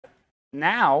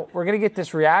Now, we're going to get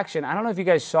this reaction. I don't know if you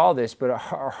guys saw this, but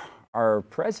our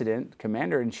president,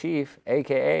 commander-in-chief,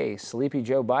 a.k.a. Sleepy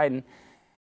Joe Biden,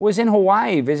 was in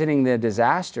Hawaii visiting the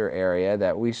disaster area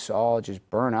that we saw just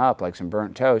burn up like some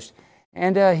burnt toast.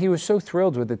 And he was so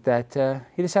thrilled with it that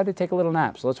he decided to take a little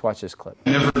nap. So let's watch this clip.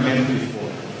 Never met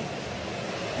before.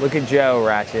 Look at Joe,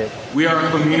 Ratchet. We are a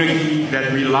community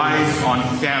that relies on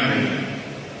family,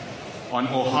 on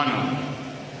ohana,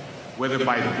 whether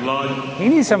by blood. He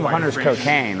needs some or Hunter's friendship.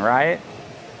 cocaine, right?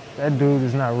 That dude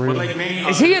is not real. Like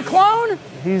is he a clone?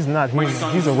 He's not human.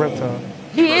 He's a reptile.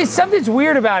 He is. Something's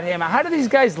weird about him. How do these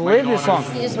guys live this long?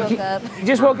 He just woke up. He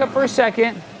just woke up for a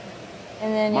second.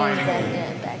 And then he was back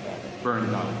dead.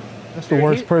 Burned out. That's the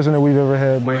worst president we've ever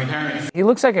had, My bro. parents. He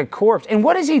looks like a corpse. And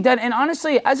what has he done? And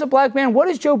honestly, as a black man, what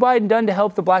has Joe Biden done to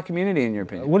help the black community, in your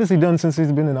opinion? What has he done since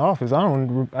he's been in office? I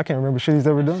can't remember shit he's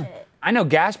ever done. I know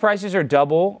gas prices are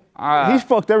double. He's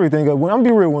fucked everything up. I'm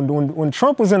be real. When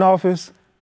Trump was in office,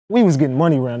 we was getting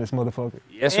money around this motherfucker.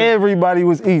 Yes, sir. Everybody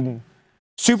was eating.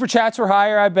 Super chats were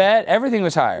higher, I bet. Everything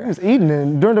was We higher. was eating,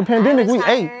 and during the pandemic, we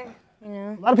ate. You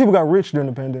know? A lot of people got rich during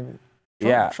the pandemic.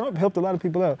 Yeah. Trump helped a lot of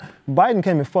people out. Biden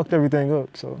came and fucked everything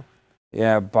up, so.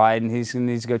 Yeah, Biden, he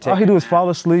needs to go take All he do is fall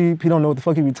asleep. He don't know what the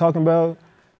fuck he be talking about.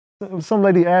 Some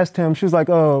lady asked him, she was like,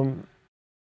 what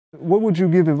would you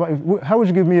give advice? How would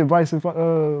you give me advice if,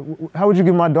 how would you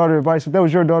give my daughter advice if that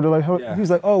was your daughter? Like, Yeah.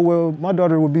 He's like, oh, well, my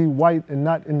daughter would be white and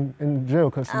not in jail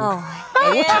custody. Oh,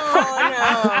 hell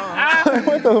no.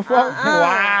 What the fuck?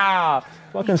 Wow.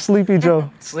 Fucking Sleepy Joe.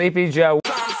 Sleepy Joe.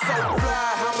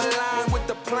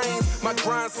 My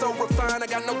grind so refined, I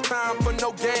got no time for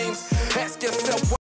no games. Ask yourself